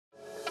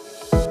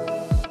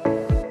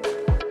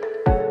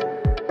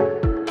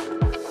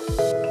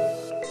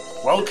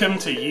Welcome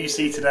to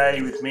UC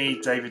Today with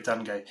me, David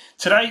Dungay.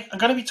 Today, I'm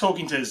going to be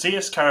talking to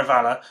Zeus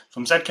Kerravala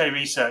from ZK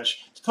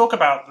Research to talk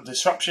about the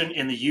disruption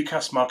in the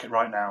UCaaS market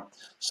right now.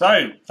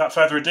 So, without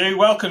further ado,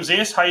 welcome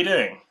Zeus. How are you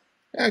doing?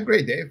 Yeah,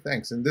 great, Dave.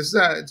 Thanks. And this is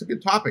it's a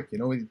good topic. You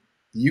know, the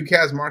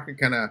UCaaS market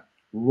kind of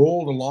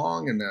rolled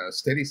along in a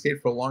steady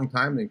state for a long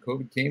time. Then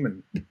COVID came,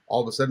 and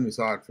all of a sudden we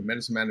saw a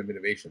tremendous amount of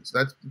innovation. So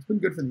it's been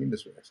good for the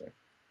industry, actually.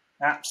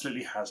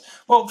 Absolutely has.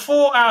 Well,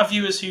 for our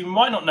viewers who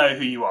might not know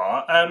who you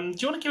are, do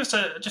you want to give us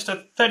just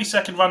a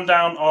 30-second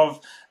rundown of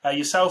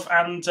yourself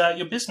and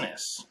your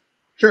business?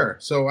 Sure.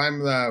 So I'm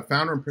the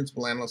founder and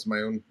principal analyst of my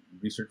own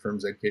research firm,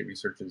 ZK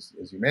Research,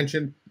 as you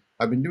mentioned.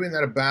 I've been doing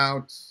that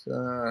about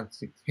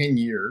 10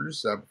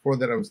 years. Before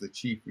that, I was the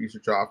chief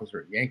research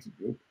officer at Yankee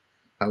Group.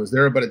 I was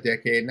there about a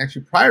decade. And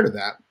actually, prior to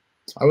that,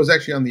 I was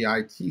actually on the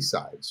IT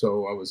side.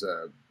 So I was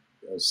a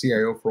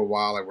CIO for a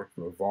while. I worked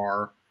for a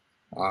VAR.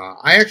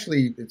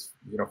 It's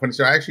funny.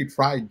 So I actually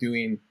tried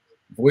doing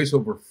voice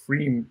over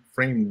frame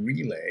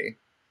relay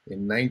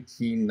in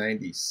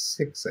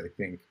 1996, I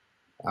think.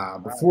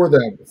 Before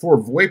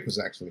VoIP was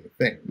actually a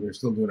thing. We were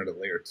still doing it at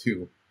layer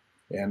 2.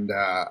 And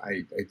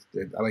I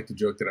like to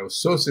joke that I was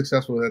so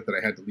successful with it that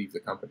I had to leave the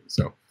company.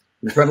 So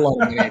we spent a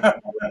lot of money.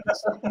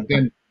 And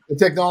then the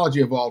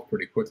technology evolved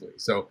pretty quickly.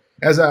 So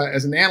as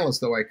an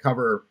analyst, though, I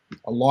cover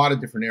a lot of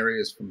different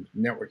areas from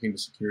networking to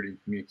security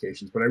and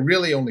communications, but I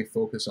really only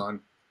focus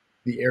on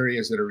the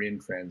areas that are in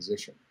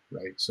transition,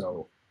 right?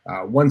 So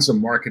once a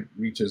market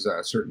reaches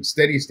a certain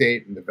steady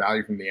state and the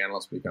value from the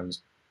analyst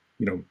becomes,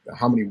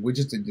 how many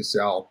widgets did you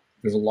sell?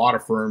 There's a lot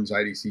of firms,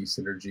 IDC,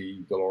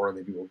 Synergy, Galore,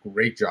 they do a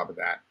great job of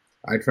that.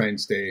 I try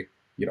and stay,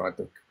 at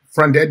the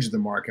front edge of the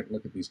market and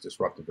look at these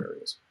disruptive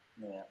areas.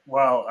 Yeah.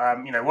 Well,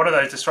 one of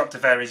those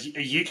disruptive areas,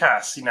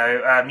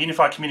 UCaaS,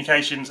 unified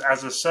communications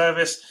as a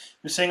service.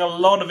 We're seeing a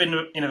lot of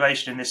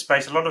innovation in this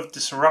space, a lot of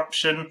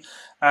disruption.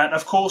 And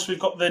of course, we've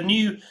got the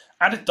new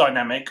added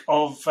dynamic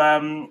of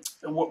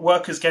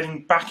workers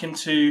getting back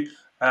into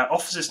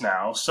offices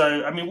now.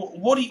 So, I mean,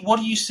 what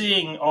are you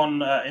seeing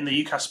on in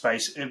the UCaaS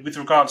space with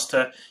regards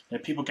to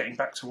people getting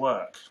back to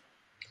work?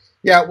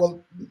 Yeah, well,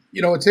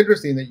 it's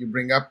interesting that you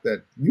bring up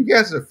that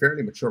UCaaS is a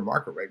fairly mature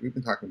market, right? We've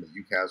been talking about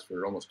UCaaS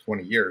for almost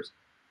 20 years.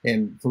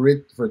 And for a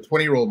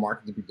 20-year-old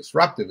market to be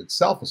disruptive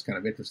itself is kind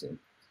of interesting.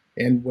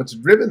 And what's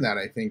driven that,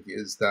 I think,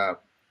 is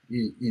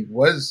it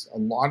was a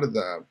lot of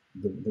the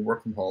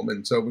work from home.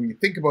 And so when you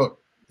think about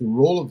the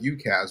role of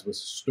UCaaS was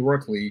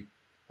historically,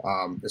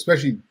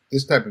 especially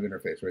this type of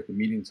interface, right, the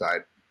meeting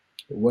side,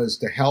 was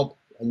to help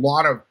a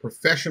lot of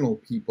professional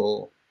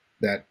people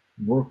that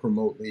work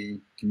remotely,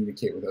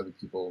 communicate with other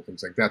people,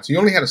 things like that. So you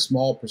only had a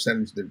small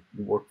percentage of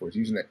the workforce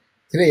using it.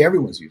 Today,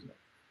 everyone's using it,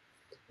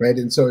 right?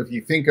 And so if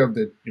you think of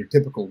your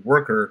typical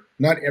worker,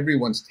 not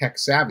everyone's tech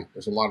savvy.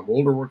 There's a lot of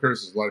older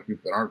workers. There's a lot of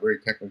people that aren't very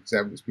technically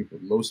savvy. There's people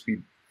with low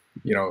speed,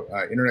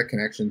 internet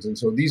connections. And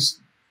so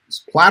these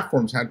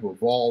platforms had to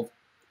evolve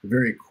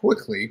very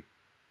quickly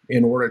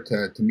in order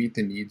to meet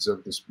the needs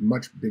of this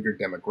much bigger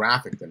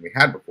demographic than we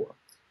had before.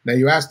 Now,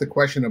 you asked the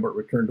question about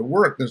return to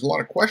work. There's a lot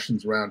of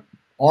questions around,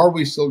 are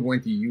we still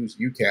going to use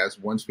UCaaS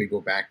once we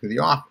go back to the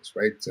office,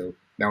 right? So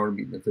now we're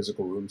meeting in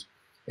physical rooms.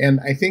 And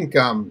I think,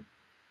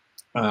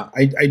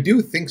 I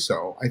do think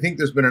so. I think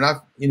there's been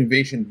enough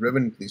innovation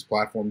driven into these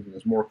platforms, and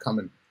there's more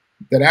coming,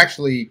 that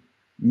actually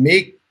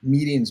make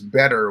meetings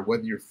better,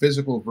 whether you're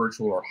physical,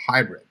 virtual, or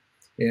hybrid.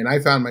 And I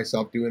found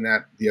myself doing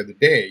that the other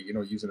day,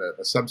 using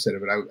a subset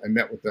of it. I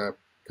met with a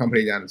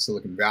company down in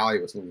Silicon Valley.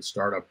 It was a little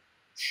startup,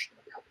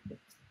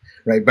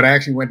 right? But I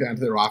actually went down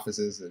to their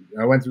offices, and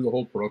I went through the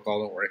whole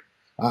protocol, don't worry.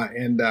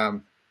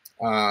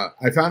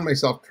 I found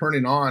myself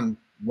turning on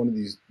one of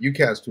these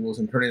UCaaS tools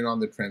and turning on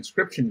the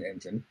transcription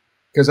engine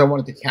because I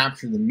wanted to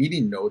capture the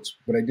meeting notes,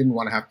 but I didn't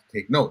want to have to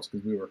take notes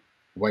because we were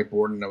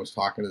whiteboarding and I was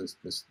talking to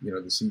the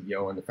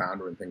CEO and the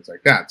founder and things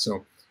like that.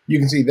 So you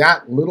can see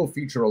that little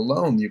feature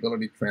alone, the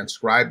ability to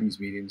transcribe these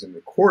meetings and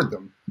record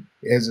them,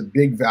 is a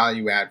big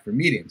value add for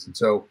meetings. And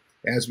so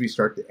as we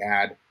start to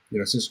add,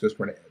 Cisco's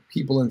trying to add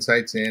people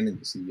insights in, and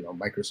you see,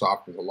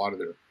 Microsoft with a lot of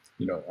their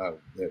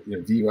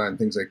Viva and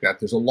things like that.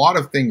 There's a lot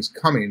of things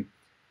coming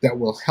that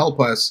will help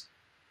us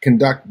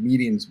conduct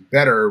meetings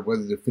better,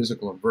 whether they're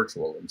physical or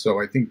virtual. And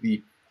so I think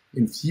the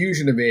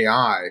infusion of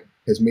AI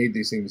has made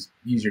these things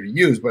easier to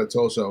use, but it's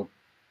also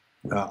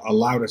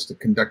allowed us to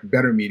conduct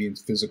better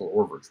meetings, physical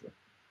or virtual.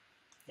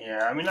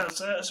 Yeah, I mean,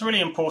 that's a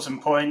really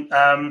important point.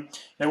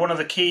 One of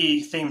the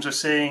key themes we're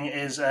seeing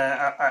is,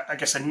 I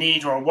guess, a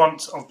need or a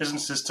want of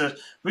businesses to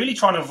really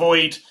try and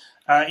avoid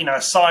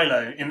a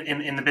silo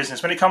in the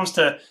business when it comes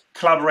to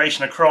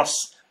collaboration across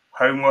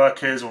home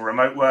workers or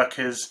remote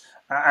workers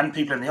and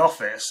people in the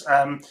office.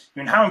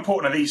 How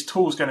important are these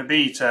tools going to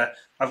be to,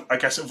 I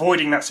guess,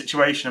 avoiding that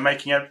situation and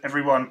making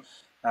everyone,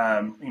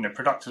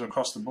 productive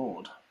across the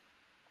board?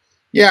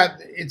 Yeah,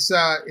 it's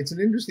an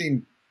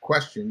interesting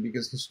question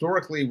because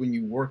historically, when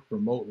you worked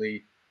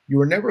remotely, you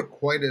were never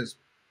quite as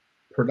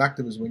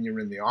productive as when you're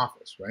in the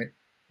office, right?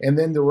 And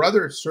then there were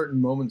other certain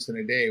moments in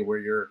a day where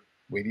you're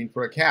waiting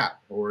for a cab,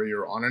 or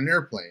you're on an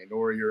airplane,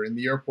 or you're in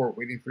the airport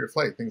waiting for your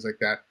flight, things like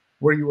that.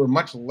 where you were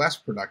much less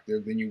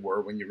productive than you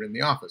were when you were in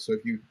the office. So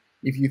if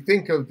you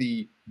think of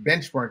the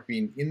benchmark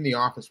being in the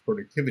office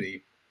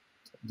productivity,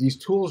 these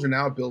tools are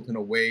now built in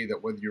a way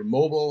that whether you're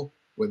mobile,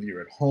 whether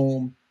you're at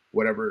home,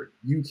 whatever,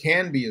 you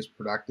can be as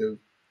productive,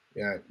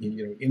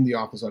 in the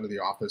office, out of the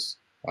office,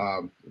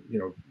 um, you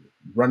know,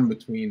 run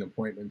between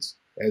appointments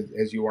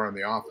as you are in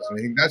the office. And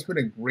I think that's been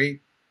a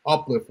great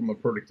uplift from a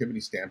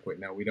productivity standpoint.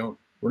 Now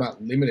we're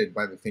not limited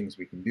by the things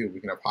we can do. We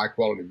can have high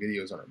quality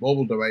videos on our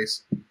mobile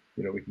device.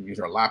 We can use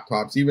our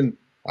laptops. Even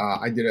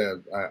I did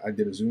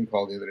a Zoom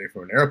call the other day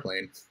from an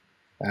airplane.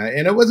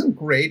 And it wasn't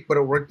great, but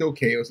it worked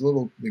okay. It was a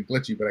little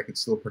glitchy, but I could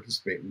still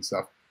participate and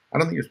stuff. I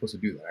don't think you're supposed to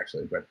do that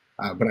actually, but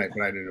I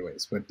did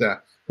anyways.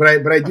 But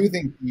I do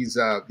think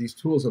these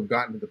tools have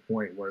gotten to the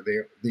point where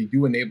they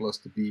do enable us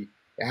to be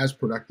as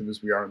productive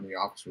as we are in the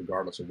office,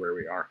 regardless of where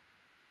we are.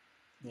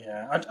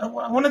 Yeah, I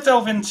want to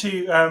delve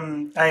into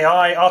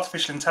AI,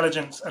 artificial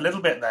intelligence, a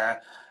little bit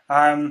there.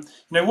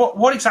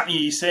 What exactly are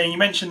you seeing? You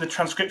mentioned the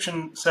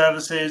transcription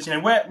services.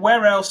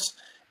 Where else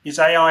is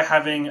AI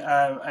having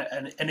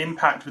an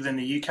impact within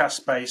the UCaaS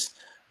space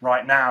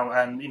right now?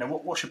 And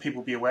what should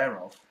people be aware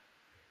of?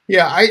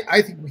 Yeah,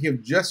 I think we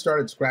have just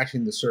started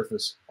scratching the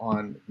surface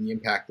on the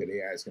impact that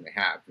AI is going to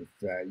have. If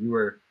you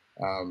were,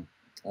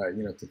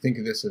 to think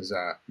of this as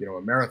a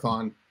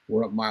marathon,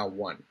 we're at mile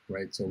 1,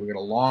 right? So we've got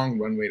a long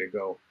runway to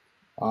go.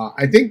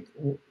 I think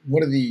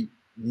one of the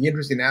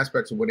interesting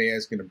aspects of what AI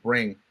is going to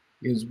bring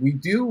is we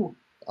do,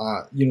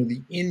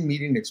 the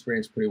in-meeting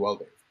experience pretty well,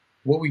 Dave.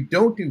 What we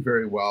don't do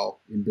very well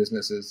in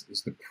businesses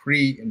is the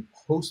pre and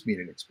post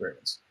meeting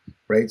experience,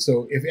 right?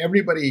 So if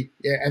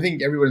I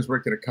think everyone's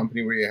worked at a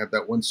company where you have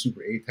that one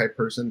super A type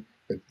person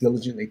that's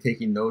diligently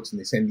taking notes and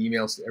they send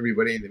emails to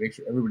everybody and they make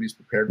sure everybody's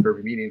prepared for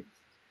every meeting.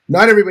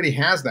 Not everybody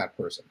has that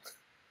person,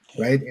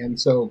 right? And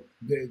so,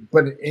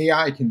 but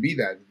AI can be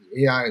that.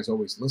 AI is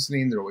always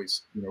listening. They're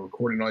always,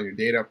 recording all your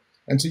data.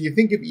 And so you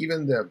think of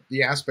even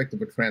the aspect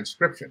of a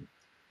transcription,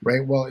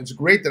 right? Well, it's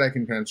great that I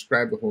can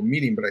transcribe the whole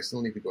meeting, but I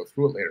still need to go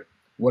through it later.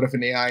 What if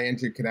an AI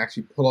engine could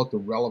actually pull out the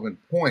relevant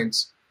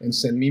points and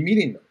send me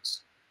meeting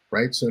notes,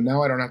 right? So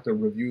now I don't have to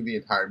review the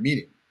entire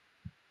meeting,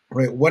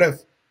 right? What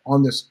if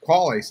on this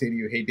call I say to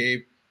you, hey,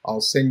 Dave,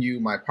 I'll send you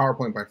my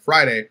PowerPoint by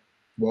Friday.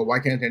 Well, why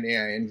can't an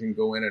AI engine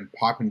go in and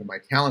pop into my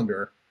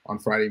calendar on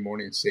Friday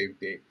morning and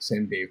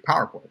send Dave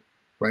PowerPoint,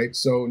 right?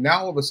 So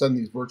now all of a sudden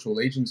these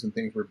virtual agents and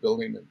things we're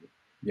building, and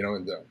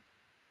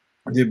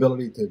the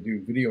ability to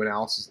do video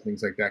analysis and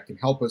things like that can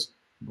help us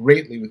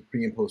greatly with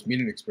pre and post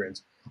meeting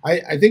experience.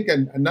 I think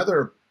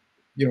another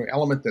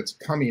element that's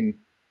coming,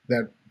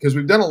 that because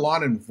we've done a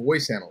lot in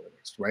voice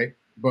analytics, right?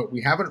 But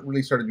we haven't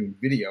really started doing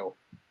video.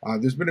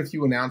 There's been a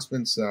few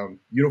announcements.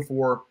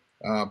 Unifor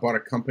bought a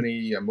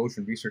company,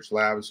 Motion Research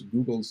Labs.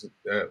 Google's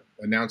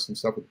announced some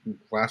stuff with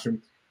Google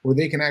Classroom where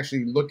they can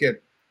actually look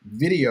at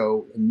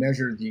video and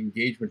measure the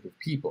engagement of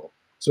people.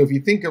 So if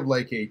you think of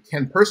like a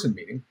 10-person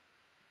meeting,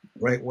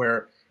 right,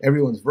 where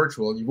everyone's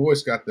virtual, you've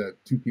always got the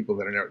 2 people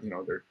that are,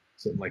 they're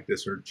sitting like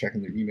this or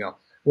checking their email.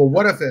 Well,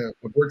 what if a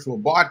virtual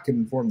bot can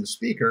inform the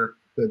speaker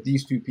that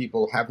these 2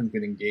 people haven't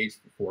been engaged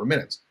for 4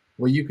 minutes?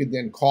 Well, you could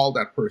then call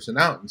that person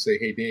out and say,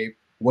 hey, Dave,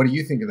 what do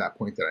you think of that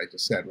point that I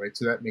just said, right?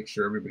 So that makes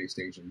sure everybody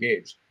stays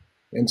engaged.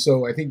 And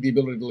so I think the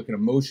ability to look at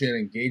emotion,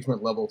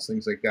 engagement levels,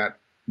 things like that,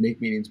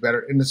 make meetings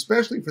better. And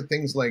especially for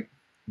things like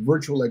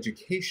virtual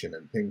education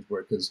and things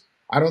because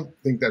I don't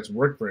think that's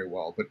worked very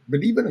well.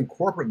 But even in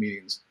corporate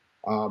meetings,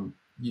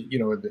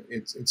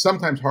 it's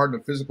sometimes hard in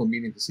a physical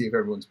meeting to see if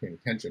everyone's paying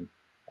attention.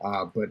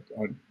 I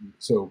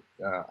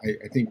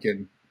think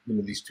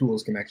these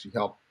tools can actually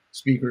help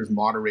speakers,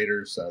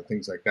 moderators,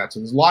 things like that. So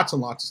there's lots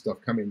and lots of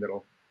stuff coming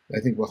I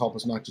think will help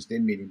us not just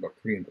in meeting,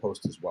 but pre and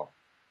post as well.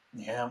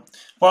 Yeah.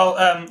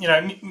 Well,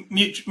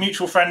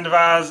 mutual friend of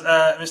ours,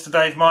 Mr.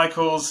 Dave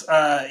Michaels,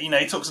 he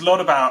talks a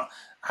lot about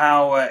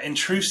how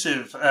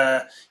intrusive,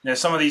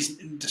 some of these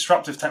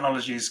disruptive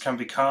technologies can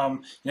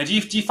become. Do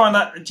you find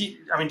that? Do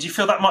you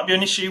feel that might be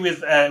an issue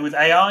with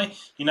AI?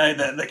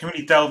 That they can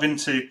really delve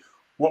into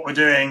what we're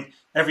doing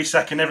every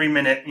second, every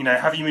minute.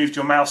 Have you moved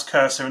your mouse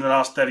cursor in the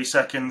last 30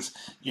 seconds?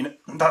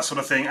 That sort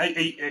of thing.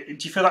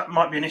 Do you feel that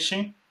might be an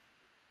issue?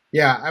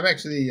 Yeah, I'm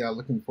actually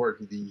looking forward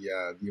to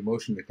the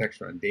emotion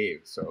detection on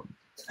Dave. So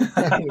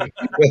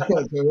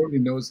everybody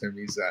knows him.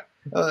 He's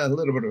a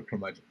little bit of a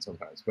curmudgeon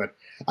sometimes, but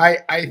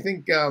I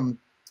think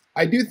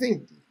I do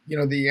think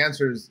the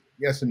answer is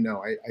yes and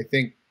no. I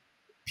think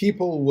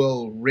people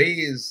will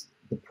raise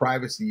the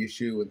privacy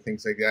issue and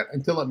things like that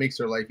until it makes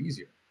their life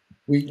easier.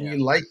 We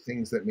like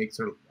things that makes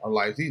our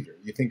lives easier.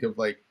 You think of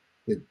like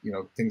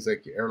things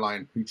like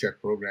airline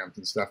pre-check programs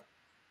and stuff.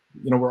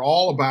 We're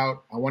all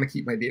about, I want to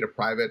keep my data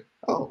private.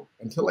 Oh,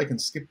 until I can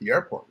skip the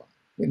airport line.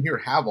 Then here,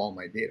 have all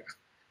my data,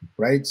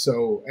 right?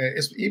 So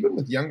even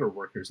with younger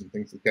workers and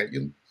things like that,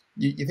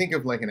 you think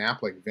of like an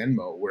app like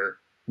Venmo where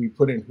we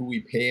put in who we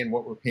pay and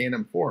what we're paying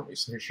them for. We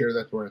share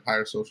that to our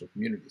entire social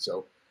community.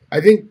 So I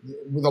think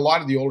with a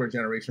lot of the older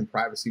generation,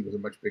 privacy was a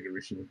much bigger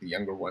issue with the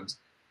younger ones.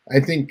 I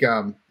think,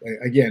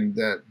 again,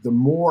 the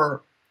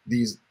more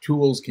these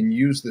tools can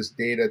use this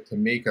data to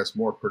make us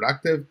more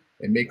productive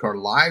and make our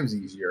lives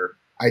easier,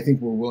 I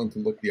think we're willing to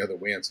look the other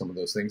way on some of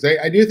those things.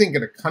 I do think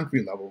at a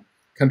country level,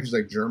 countries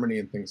like Germany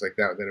and things like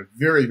that have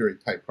very, very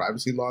tight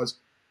privacy laws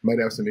might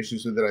have some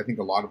issues with it. I think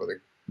a lot of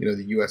other,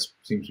 the US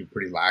seems to be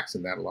pretty lax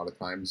in that a lot of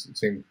times.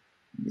 Same,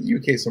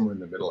 UK somewhere in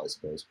the middle, I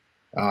suppose.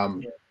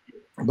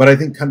 But I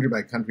think country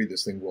by country,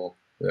 this thing will,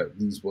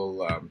 these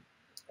will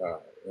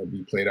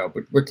be played out.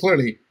 But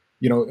clearly,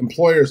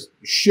 employers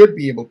should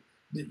be able,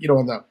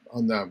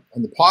 on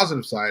the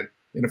positive side,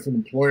 if an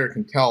employer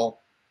can tell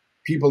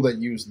people that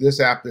use this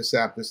app, this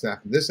app, this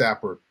app, and this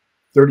app are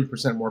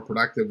 30% more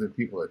productive than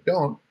people that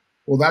don't,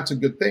 well, that's a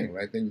good thing,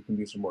 right? Then you can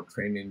do some more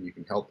training, you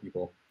can help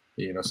people,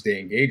 stay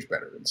engaged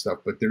better and stuff.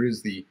 But there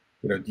is the,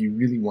 do you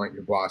really want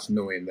your boss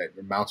knowing that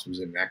your mouse was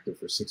inactive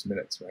for 6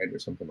 minutes, right, or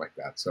something like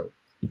that? So,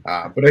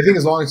 but I think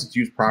as long as it's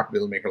used properly,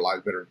 it'll make our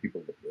lives better and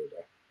people will do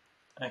it.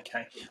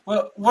 Okay.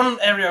 Well, one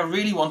area I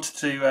really wanted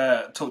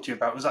to talk to you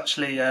about was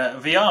actually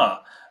VR.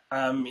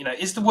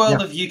 Is the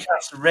world of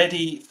UCaaS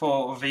ready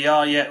for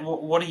VR yet?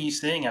 What are you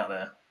seeing out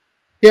there?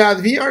 Yeah,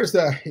 the VR is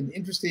an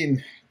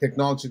interesting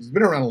technology. It's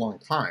been around a long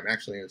time,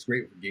 actually. And it's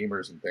great for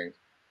gamers and things.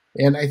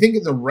 And I think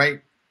in the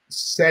right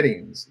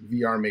settings,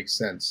 VR makes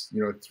sense.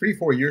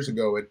 3-4 years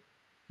ago at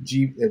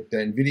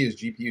NVIDIA's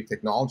GPU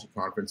Technology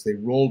Conference, they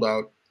rolled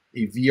out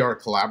a VR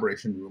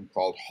collaboration room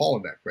called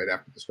Holodeck, right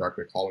after the Star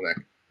Trek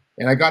Holodeck.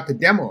 And I got to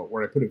demo it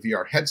where I put a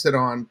VR headset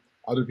on,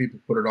 other people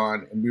put it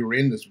on, and we were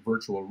in this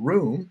virtual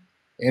room,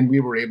 and we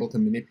were able to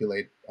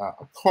manipulate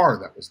a car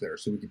that was there.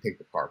 So we could take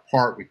the car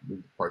apart, we could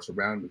move the parts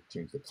around, we could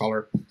change the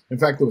color. In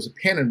fact, there was a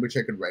pen in which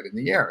I could write in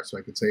the air. So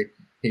I could say,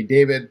 hey,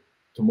 David,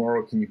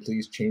 tomorrow, can you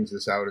please change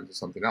this out into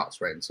something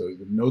else, right? And so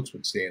the notes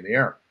would stay in the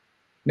air.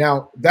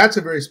 Now, that's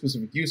a very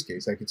specific use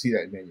case. I could see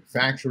that in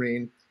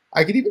manufacturing.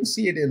 I could even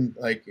see it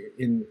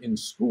in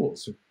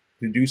schools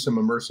to do some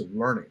immersive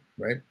learning,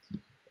 right?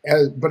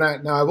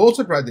 Now I've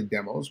also tried the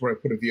demos where I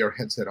put a VR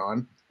headset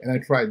on and I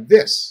tried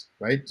this,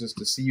 right?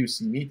 Just a see you,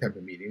 see me type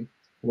of meeting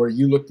where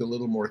you looked a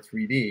little more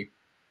 3D.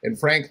 And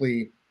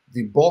frankly,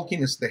 the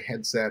bulkiness of the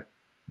headset,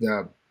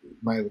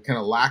 my kind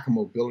of lack of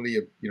mobility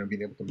of,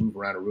 being able to move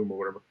around a room or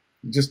whatever,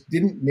 just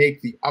didn't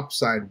make the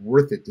upside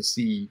worth it to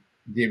see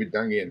David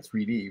Dungay in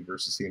 3D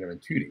versus seeing him in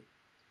 2D,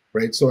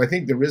 right? So I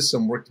think there is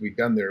some work to be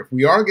done there. If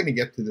we are going to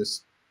get to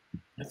this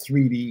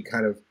 3D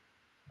kind of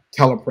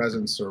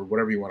telepresence or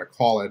whatever you want to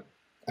call it,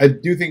 I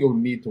do think it would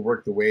need to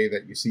work the way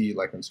that you see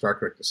like in Star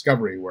Trek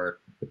Discovery, where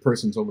the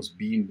person's almost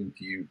beamed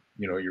into you,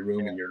 your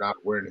room and you're not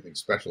wearing anything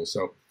special.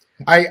 So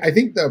I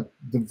think the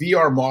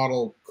VR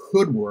model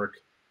could work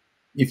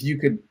if you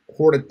could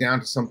port it down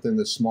to something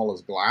as small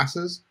as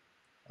glasses.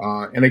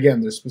 And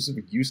again, there's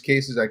specific use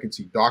cases. I could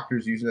see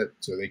doctors using it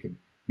so they could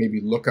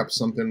maybe look up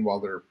something while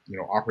they're,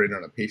 operating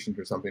on a patient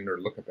or something,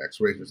 or look up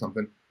x-rays or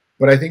something.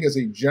 But I think as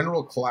a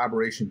general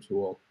collaboration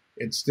tool,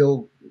 it's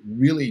still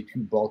really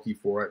too bulky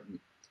for it.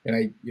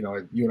 And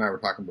you and I were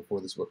talking before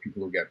this about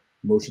people who get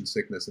motion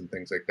sickness and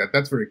things like that.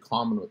 That's very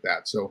common with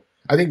that. So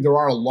I think there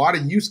are a lot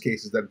of use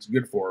cases that it's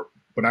good for,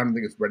 but I don't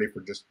think it's ready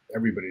for just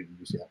everybody to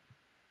use yet.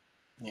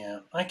 Yeah.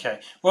 Okay.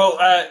 Well,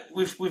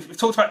 we've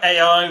talked about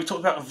AI. We've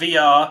talked about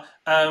VR.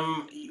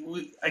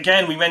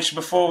 We mentioned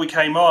before we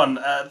came on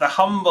the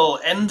humble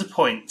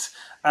endpoint.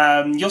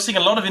 You're seeing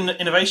a lot of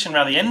innovation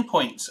around the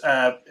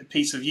endpoint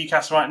piece of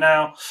UCaaS right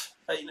now.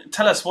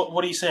 Tell us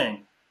what are you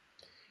seeing?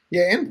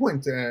 Yeah,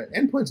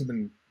 endpoints have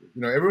been.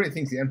 Everybody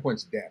thinks the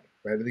endpoint's dead,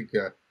 right? I think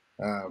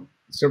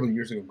several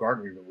years ago,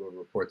 Gartner even wrote a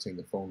report saying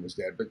the phone was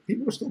dead, but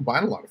people are still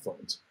buying a lot of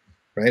phones,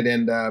 right?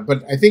 And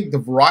but I think the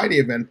variety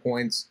of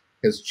endpoints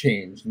has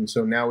changed, and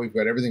so now we've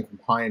got everything from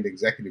high-end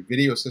executive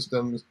video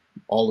systems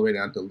all the way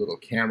down to little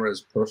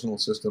cameras, personal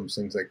systems,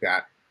 things like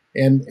that.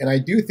 And I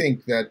do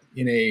think that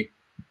in a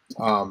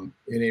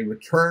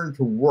return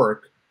to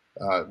work,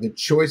 the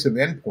choice of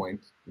endpoint,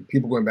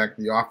 people going back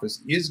to the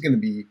office, is going to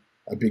be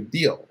a big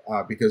deal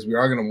because we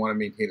are going to want to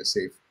maintain a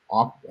safe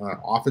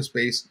office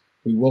space.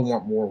 We will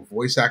want more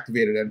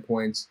voice-activated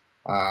endpoints.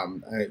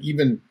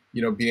 Even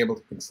being able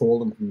to control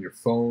them from your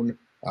phone.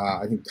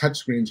 I think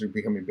touchscreens are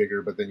becoming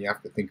bigger, but then you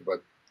have to think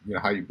about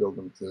how you build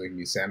them so they can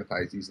be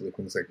sanitized easily,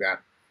 things like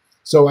that.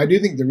 So I do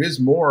think there is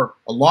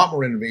a lot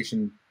more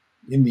innovation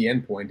in the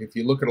endpoint. If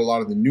you look at a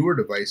lot of the newer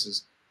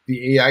devices,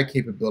 the AI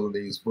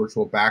capabilities,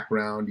 virtual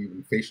background,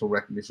 even facial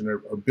recognition are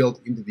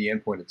built into the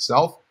endpoint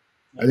itself.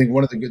 I think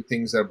one of the good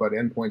things about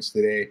endpoints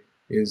today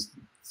is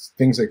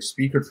things like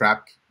speaker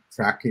trap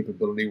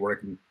capability, where I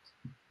can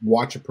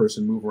watch a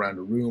person move around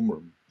a room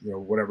or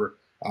whatever.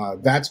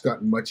 That's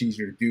gotten much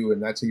easier to do,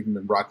 and that's even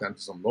been brought down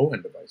to some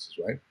low-end devices,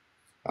 right?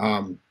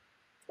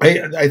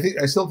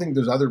 I still think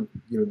there's other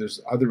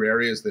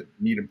areas that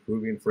need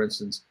improving. For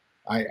instance,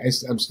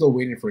 I'm still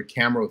waiting for a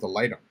camera with a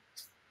light on,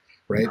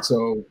 right?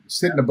 So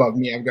sitting above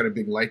me, I've got a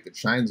big light that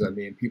shines on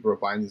me, and people are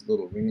buying these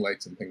little ring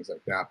lights and things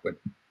like that. But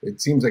it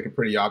seems like a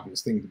pretty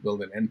obvious thing to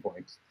build an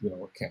endpoint,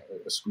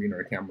 a screen or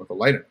a camera with a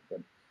light on it.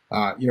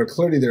 But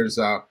clearly there's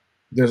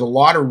a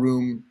lot of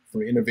room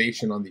for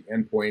innovation on the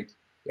endpoint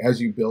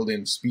as you build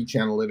in speech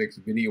analytics,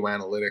 video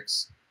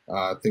analytics,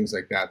 things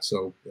like that.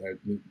 So,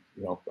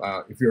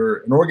 if you're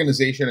an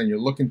organization and you're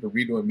looking to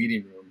redo a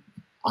meeting room,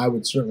 I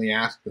would certainly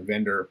ask the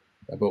vendor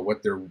about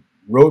what their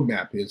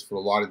roadmap is for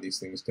a lot of these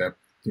things to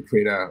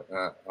create a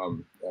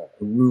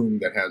room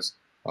that has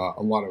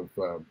a lot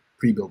of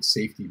pre-built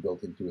safety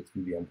built into it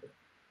through the endpoint.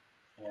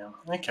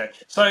 Yeah. Okay.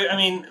 So, I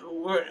mean,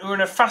 we're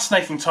in a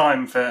fascinating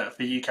time for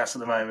UCaaS at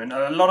the moment.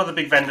 A lot of the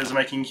big vendors are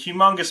making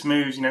humongous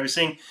moves. We're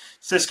seeing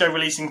Cisco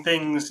releasing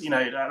things, at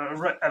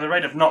a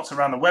rate of knots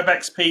around the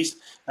WebEx piece.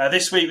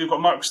 This week we've got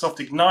Microsoft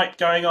Ignite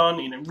going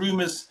on.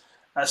 Rumors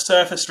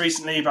surfaced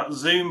recently about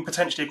Zoom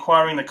potentially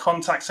acquiring the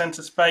contact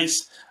center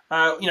space.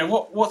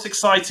 What's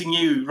exciting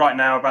you right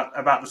now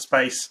about the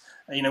space?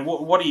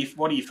 What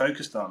are you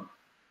focused on?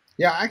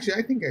 Yeah, actually,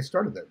 I think I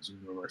started that Zoom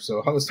rumor.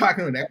 So I was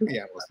talking to an equity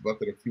analyst about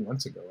that a few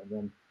months ago,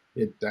 and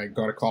then I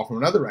got a call from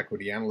another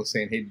equity analyst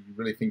saying, "Hey, do you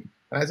really think?"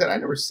 And I said, "I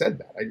never said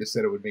that. I just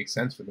said it would make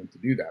sense for them to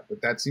do that."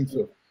 But that seems to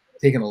have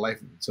taken a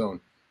life of its own.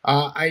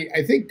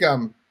 I think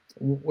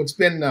what's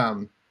been,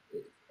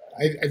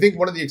 I think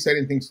one of the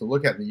exciting things to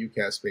look at in the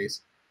UCaaS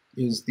space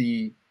is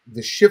the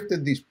shift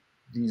of these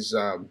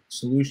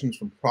solutions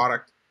from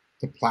product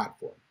to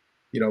platform.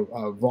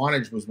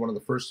 Vonage was one of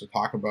the first to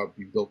talk about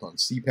being built on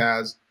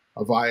CPaaS.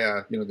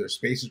 Avaya, their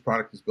Spaces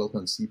product is built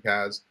on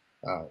CPaaS.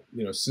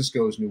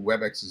 Cisco's new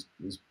WebEx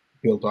is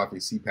built off a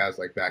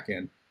CPaaS-like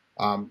backend.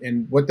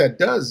 And what that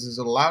does is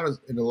it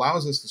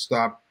allows us to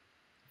stop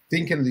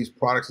thinking of these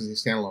products as a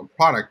standalone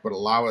product, but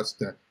allow us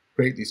to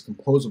create these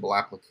composable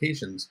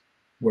applications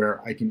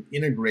where I can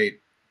integrate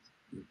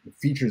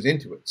features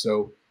into it.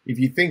 So if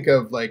you think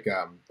of like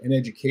an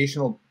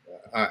educational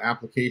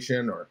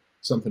application or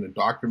something a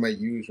doctor might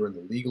use, or in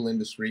the legal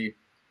industry,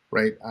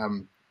 right?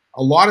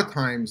 A lot of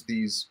times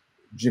these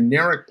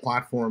generic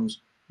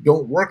platforms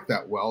don't work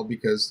that well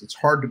because it's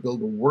hard to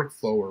build a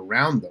workflow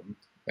around them,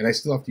 and I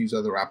still have to use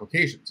other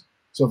applications.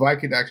 So if I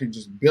could actually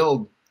just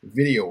build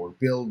video or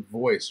build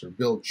voice or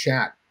build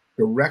chat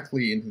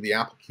directly into the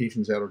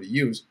applications I already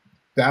use,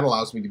 that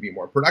allows me to be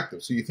more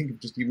productive. So you think of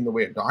just even the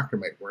way a doctor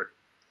might work.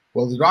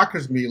 Well, the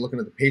doctor's going to be looking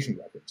at the patient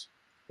records,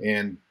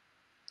 and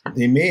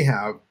they may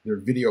have their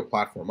video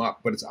platform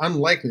up, but it's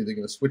unlikely they're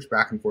going to switch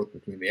back and forth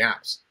between the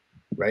apps,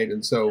 right?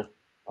 And so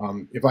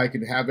if I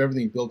could have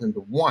everything built into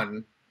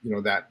one,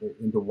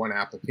 into one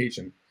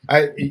application.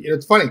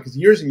 It's funny because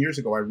years and years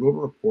ago, I wrote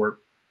a report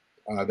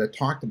that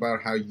talked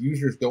about how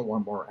users don't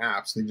want more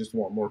apps. They just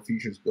want more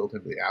features built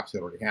into the apps they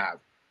already have.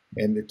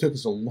 And it took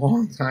us a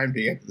long time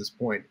to get to this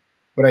point.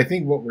 But I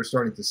think what we're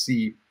starting to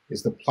see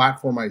is the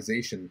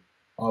platformization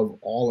of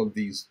all of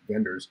these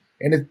vendors.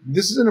 And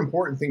this is an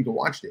important thing to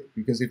watch, Dave,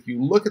 because if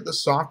you look at the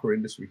software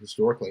industry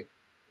historically,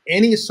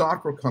 any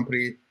software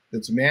company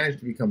that's managed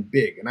to become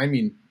big, and I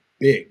mean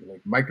big,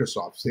 like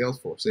Microsoft,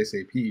 Salesforce,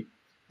 SAP,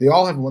 they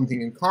all have one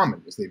thing in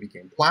common, is they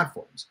became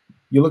platforms.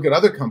 You look at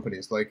other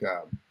companies like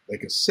a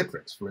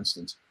Citrix, for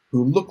instance,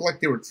 who look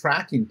like they were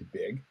tracking to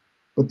big,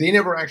 but they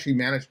never actually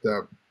managed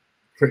to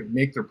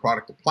make their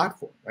product a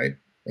platform, right?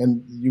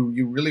 And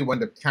you really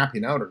wind up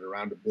tapping out at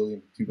around $1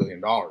 billion to $2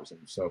 billion, and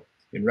so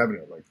in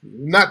revenue. Like,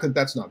 not that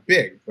that's not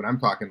big, but I'm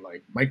talking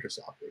like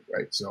Microsoft big,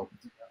 right? So,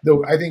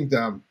 though I think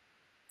the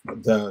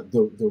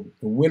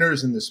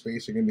winners in this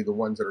space are going to be the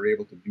ones that are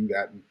able to do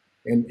that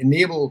and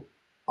enable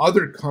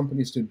other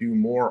companies to do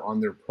more on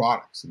their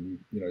products. And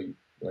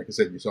like I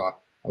said, you saw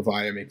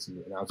Avaya make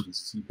some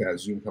announcements, CPaaS,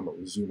 Zoom come up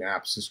with Zoom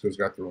apps, Cisco's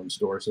got their own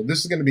store. So this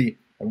is going to be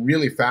a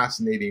really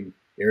fascinating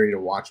area to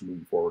watch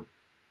moving forward.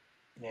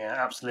 Yeah,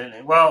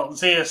 absolutely. Well,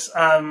 Zeus,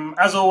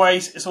 as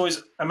always, it's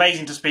always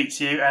amazing to speak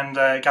to you and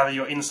gather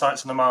your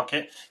insights on the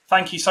market.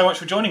 Thank you so much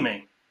for joining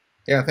me.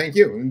 Yeah, thank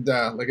you. And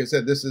like I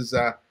said, this is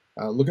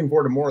looking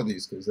forward to more of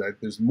these because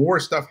there's more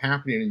stuff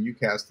happening in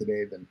UCaaS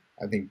today than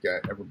I think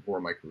ever before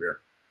in my career.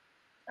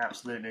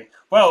 Absolutely.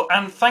 Well,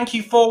 and thank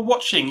you for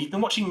watching. You've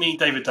been watching me,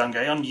 David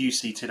Dungay, on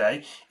UC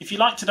Today. If you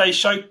like today's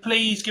show,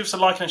 please give us a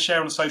like and a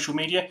share on social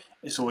media.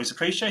 It's always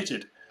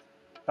appreciated.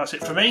 That's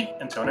it for me.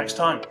 Until next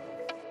time.